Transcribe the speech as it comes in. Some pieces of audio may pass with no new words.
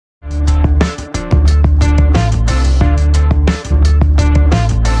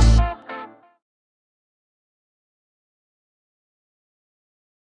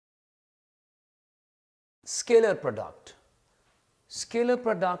Scalar product. Scalar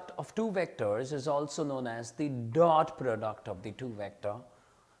product of two vectors is also known as the dot product of the two vector.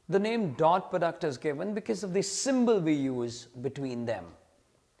 The name dot product is given because of the symbol we use between them.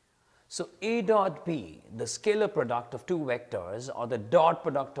 So A dot B, the scalar product of two vectors or the dot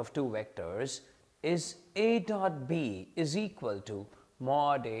product of two vectors, is A dot B is equal to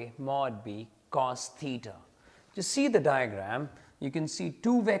mod A mod B cos theta. To see the diagram, you can see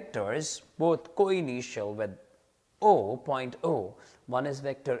two vectors, both co-initial with O, point O. One is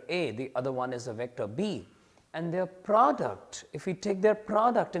vector A, the other one is a vector B. And their product, if we take their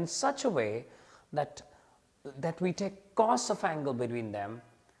product in such a way that we take cos of angle between them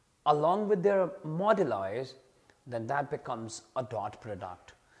along with their moduli, then that becomes a dot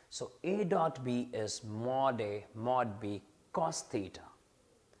product. So A dot B is mod A mod B cos theta.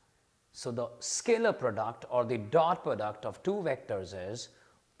 So the scalar product or the dot product of two vectors is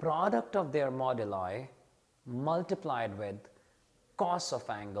product of their moduli multiplied with cos of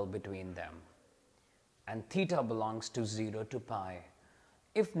angle between them, and theta belongs to 0 to pi.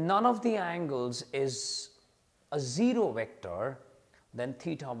 If none of the angles is a zero vector, then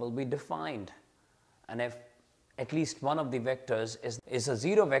theta will be defined, and if at least one of the vectors is a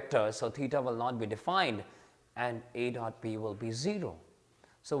zero vector, so theta will not be defined and A dot B will be 0.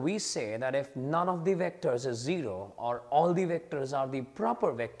 So we say that if none of the vectors is 0 or all the vectors are the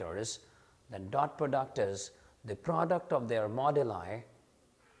proper vectors, then dot product is the product of their moduli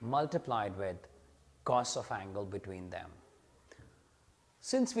multiplied with cos of angle between them.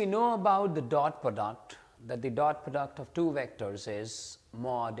 Since we know about the dot product, that the dot product of two vectors is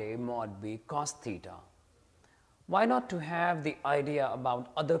mod A mod B cos theta, why not to have the idea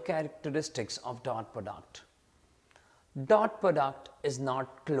about other characteristics of dot product? Dot product is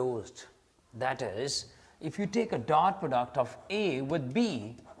not closed. That is, if you take a dot product of A with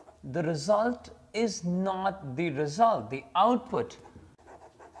B, the result is not the result. The output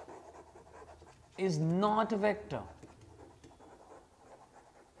is not a vector,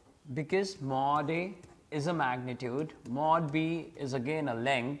 because mod A is a magnitude, mod B is again a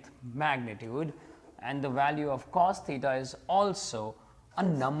length, magnitude, and the value of cos theta is also a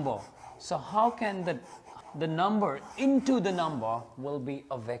number. So how can the number into the number will be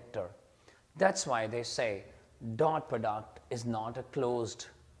a vector? That's why they say dot product is not a closed.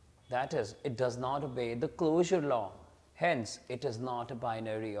 That is, it does not obey the closure law. Hence, it is not a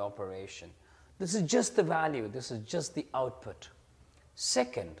binary operation. This is just the value. This is just the output.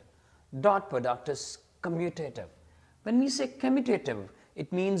 Second, dot product is commutative. When we say commutative,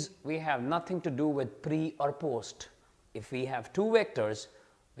 it means we have nothing to do with pre or post. If we have two vectors,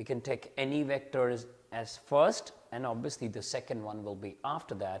 we can take any vectors as first, and obviously the second one will be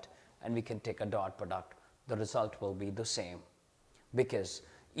after that, and we can take a dot product. The result will be the same, because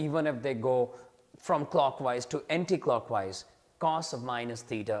even if they go from clockwise to anti-clockwise, cos of minus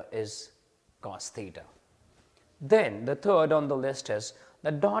theta is cos theta. Then the third on the list is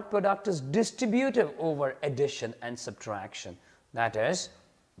the dot product is distributive over addition and subtraction. That is,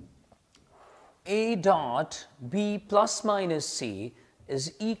 A dot B plus minus C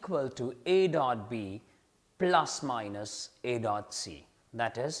is equal to A dot B plus minus A dot C.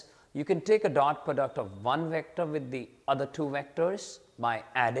 That is, you can take a dot product of one vector with the other two vectors by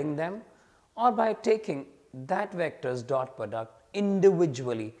adding them, or by taking that vector's dot product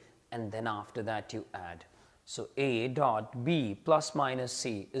individually and then after that you add. So A dot B plus minus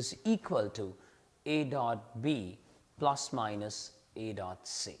C is equal to A dot B plus minus A dot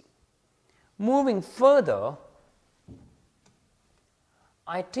C. Moving further,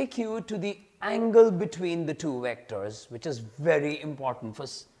 I take you to the angle between the two vectors, which is very important for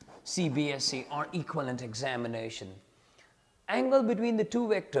CBSE or equivalent examination. Angle between the two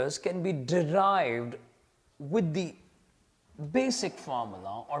vectors can be derived with the basic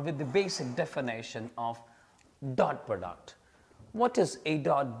formula or with the basic definition of dot product. What is A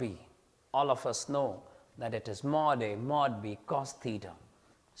dot B? All of us know that it is mod A mod B cos theta.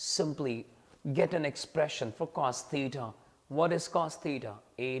 Simply get an expression for cos theta. What is cos theta?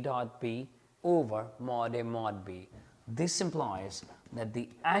 A dot B over mod A mod B. This implies that the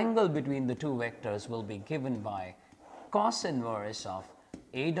angle between the two vectors will be given by cos inverse of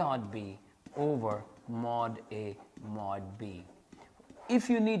A dot B over mod A mod B. If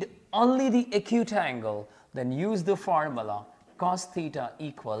you need only the acute angle, then use the formula cos theta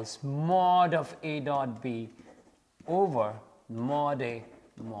equals mod of A dot B over mod A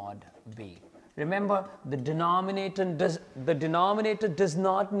mod B. Remember, the denominator does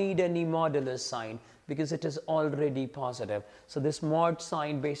not need any modulus sign because it is already positive. So this mod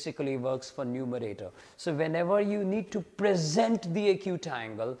sign basically works for numerator. So whenever you need to present the acute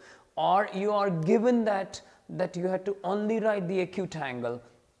angle, or you are given that you have to only write the acute angle,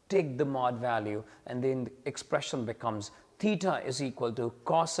 take the mod value, and then the expression becomes theta is equal to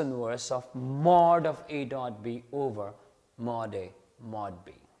cos inverse of mod of A dot B over mod A mod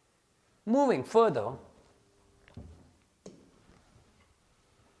B. Moving further,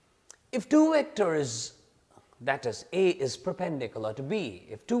 if two vectors, that is A is perpendicular to B,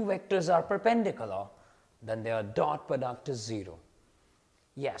 if two vectors are perpendicular, then their dot product is 0.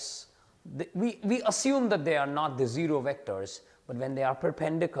 Yes, we assume that they are not the 0 vectors, but when they are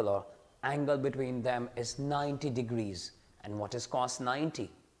perpendicular, angle between them is 90 degrees. And what is cos 90?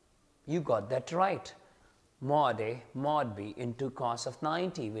 You got that right. Mod A mod B into cos of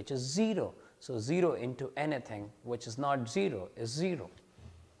 90, which is 0. So 0 into anything which is not 0 is 0.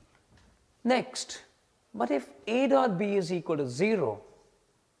 Next, but if A dot B is equal to 0,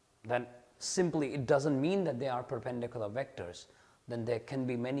 then simply it doesn't mean that they are perpendicular vectors. Then there can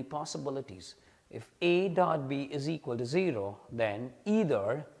be many possibilities. If A dot B is equal to 0, then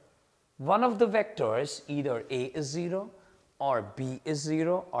either one of the vectors, either A is 0 or B is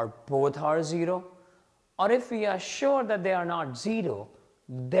 0 or both are 0, or if we are sure that they are not 0,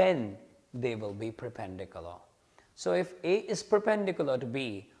 then they will be perpendicular. So if A is perpendicular to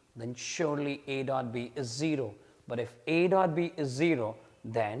B, then surely A dot B is 0. But if A dot B is 0,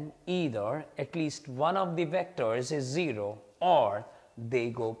 then either at least one of the vectors is 0 or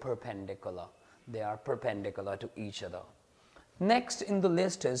they go perpendicular. They are perpendicular to each other. Next in the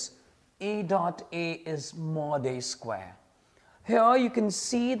list is A dot A is mod A square. Here you can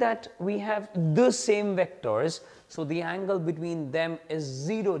see that we have the same vectors, so the angle between them is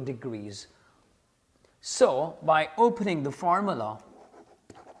 0 degrees. So by opening the formula,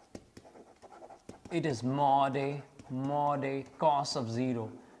 it is mod A cos of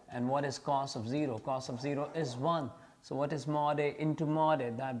 0. And what is cos of 0? Cos of 0 is 1. So what is mod A into mod A?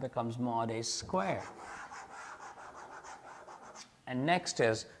 That becomes mod A square. And next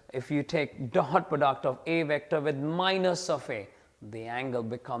is, if you take dot product of A vector with minus of A, the angle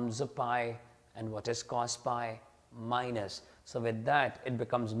becomes a pi. And what is cos pi? Minus. So with that, it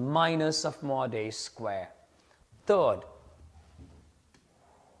becomes minus of mod A square. Third,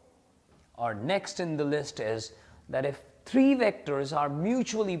 or next in the list is that if three vectors are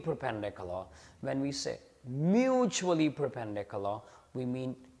mutually perpendicular, when we say mutually perpendicular, we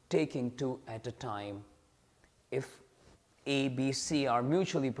mean taking two at a time. If A, B, C are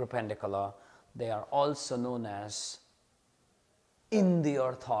mutually perpendicular, they are also known as in the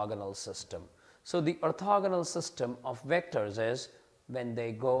orthogonal system. So the orthogonal system of vectors is when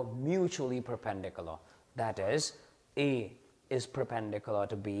they go mutually perpendicular. That is, A is perpendicular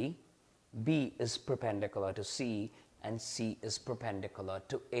to B, B is perpendicular to C, and C is perpendicular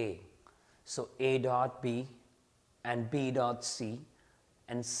to A. So A dot B and B dot C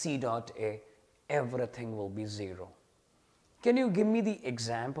and C dot A, everything will be 0. Can you give me the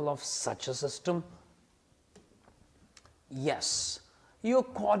example of such a system? Yes, your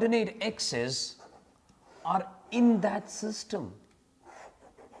coordinate x's are in that system.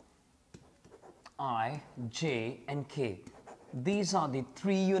 I, J, and K. These are the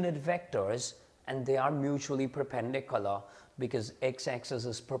 3 unit vectors, and they are mutually perpendicular because x-axis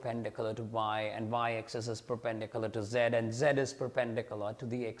is perpendicular to y and y-axis is perpendicular to z and z is perpendicular to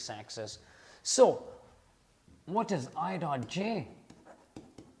the x-axis. So what is I dot j?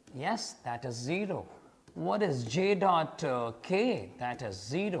 Yes, that is 0. What is j dot k? That is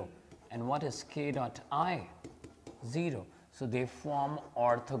 0. And what is k dot I? 0. So they form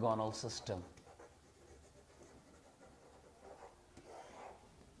orthogonal system.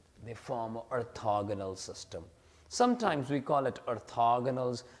 They form an orthogonal system. Sometimes we call it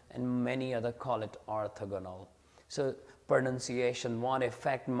orthogonals and many other call it orthogonal. So pronunciation won't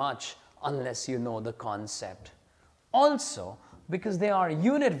affect much unless you know the concept. Also, because they are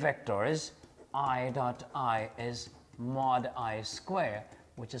unit vectors, I dot I is mod I square,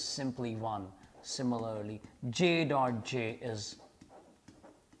 which is simply 1. Similarly, j dot j is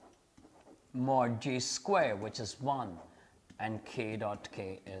mod j square, which is 1. And k dot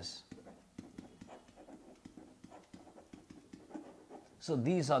k is. So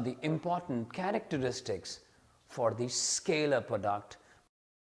these are the important characteristics for the scalar product.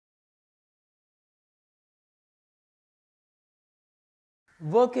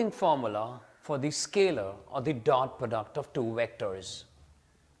 Working formula for the scalar or the dot product of two vectors.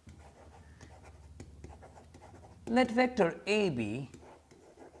 Let vector A be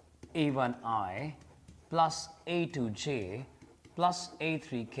A1i plus A2j plus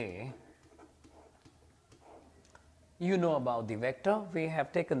A3k. You know about the vector. We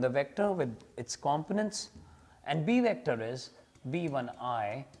have taken the vector with its components, and B vector is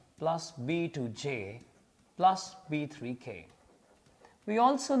B1i plus B2J plus B3K. We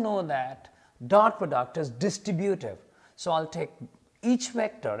also know that dot product is distributive. So I'll take each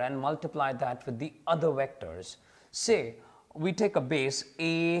vector and multiply that with the other vectors. Say we take a base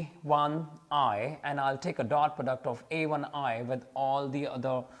A1I and I'll take a dot product of A1I with all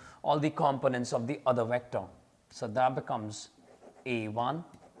the components of the other vector. So that becomes A1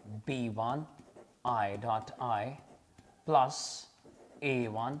 B1 I dot I plus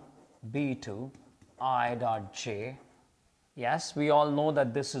A1 B2 I dot J. Yes, we all know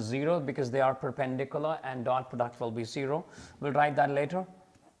that this is 0 because they are perpendicular and dot product will be 0. We'll write that later.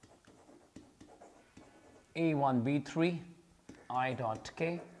 A1 B3 I dot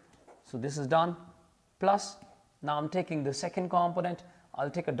K. So this is done. Plus, now I'm taking the second component. I'll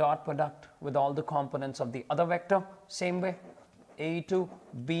take a dot product with all the components of the other vector. Same way. A2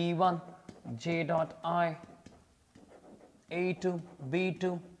 B1 J dot I. A2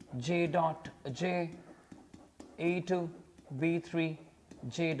 B2 J dot J. A2 B3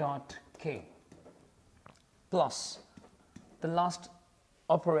 J dot K. Plus, the last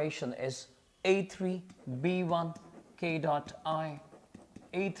operation is A3 B1 K dot I,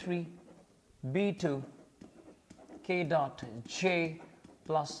 A3 B2 K dot J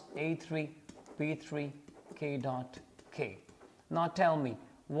plus A3 B3 K dot K. Now tell me,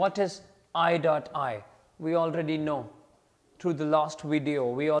 what is I dot I? We already know through the last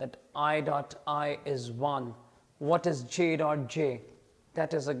video that I dot I is 1. What is J dot J?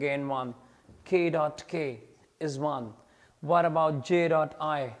 That is again 1. K dot K is 1. What about J dot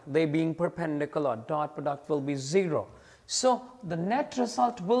I? They being perpendicular, dot product will be 0. So the net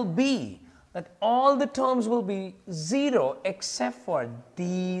result will be that all the terms will be 0 except for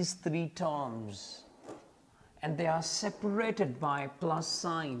these 3 terms. And they are separated by plus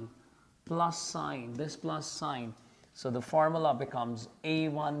sign, this plus sign. So the formula becomes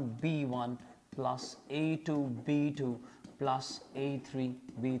A1 B1 plus A2 B2 plus A3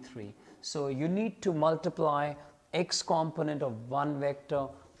 B3. So you need to multiply x component of one vector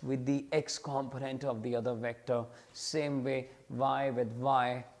with the x component of the other vector. Same way, y with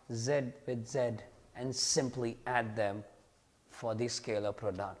y, z with z, and simply add them for the scalar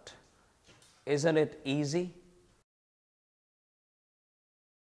product. Isn't it easy?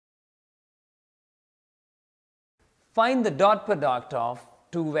 Find the dot product of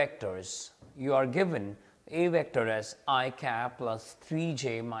two vectors. You are given a vector as I cap plus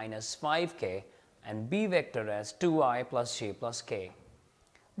 3j minus 5k and b vector as 2i plus j plus k.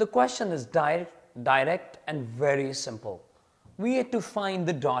 The question is direct and very simple. We had to find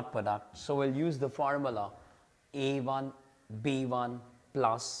the dot product, so we'll use the formula a1 b1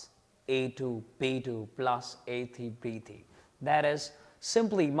 plus a2 b2 plus a3 b3. That is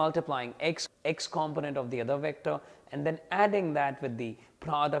simply multiplying x component of the other vector and then adding that with the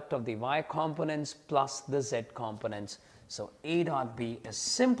product of the y components plus the z components. So a dot b is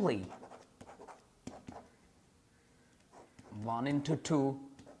simply 1 into 2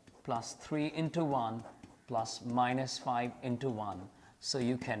 plus 3 into 1 plus minus 5 into 1. So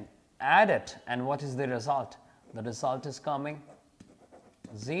you can add it, and what is the result? The result is coming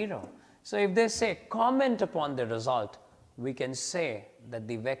 0. So if they say comment upon the result, we can say that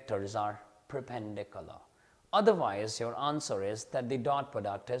the vectors are perpendicular. Otherwise, your answer is that the dot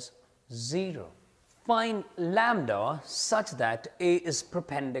product is 0. Find lambda such that A is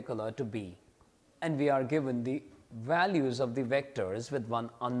perpendicular to B, and we are given the values of the vectors with one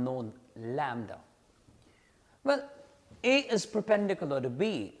unknown lambda. Well, A is perpendicular to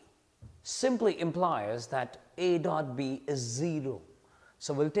B simply implies that A dot B is 0.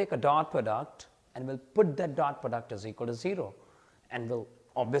 So we'll take a dot product and we'll put that dot product is equal to 0, and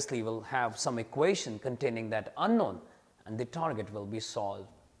we'll have some equation containing that unknown, and the target will be solve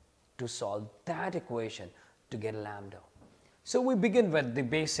that equation to get lambda. So we begin with the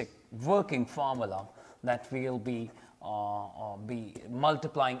basic working formula that we'll be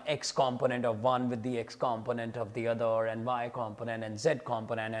multiplying x component of one with the x component of the other and y component and z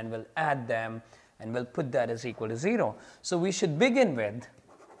component, and we'll add them and we'll put that as equal to 0. So we should begin with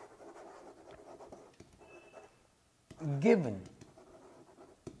given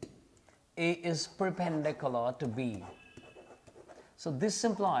A is perpendicular to B. So this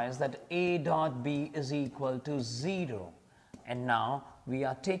implies that A dot B is equal to 0. And now we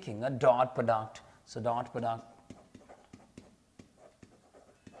are taking a dot product. So dot product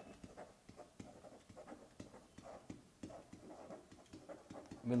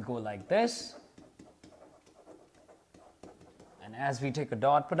will go like this. And as we take a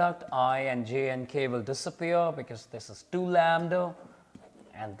dot product, I and j and k will disappear because this is 2 lambda.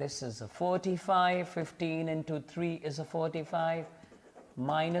 And this is a 45. 15 into 3 is a 45.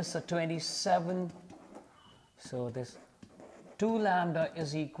 minus a 27. So this 2 lambda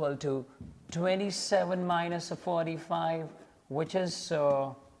is equal to 27 minus a 45, which is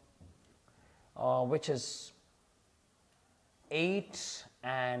 8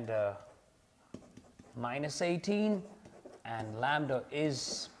 and minus 18, and lambda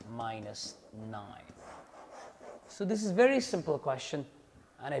is minus 9. So this is very simple question,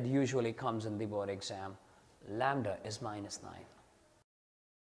 and it usually comes in the board exam. Lambda is minus 9.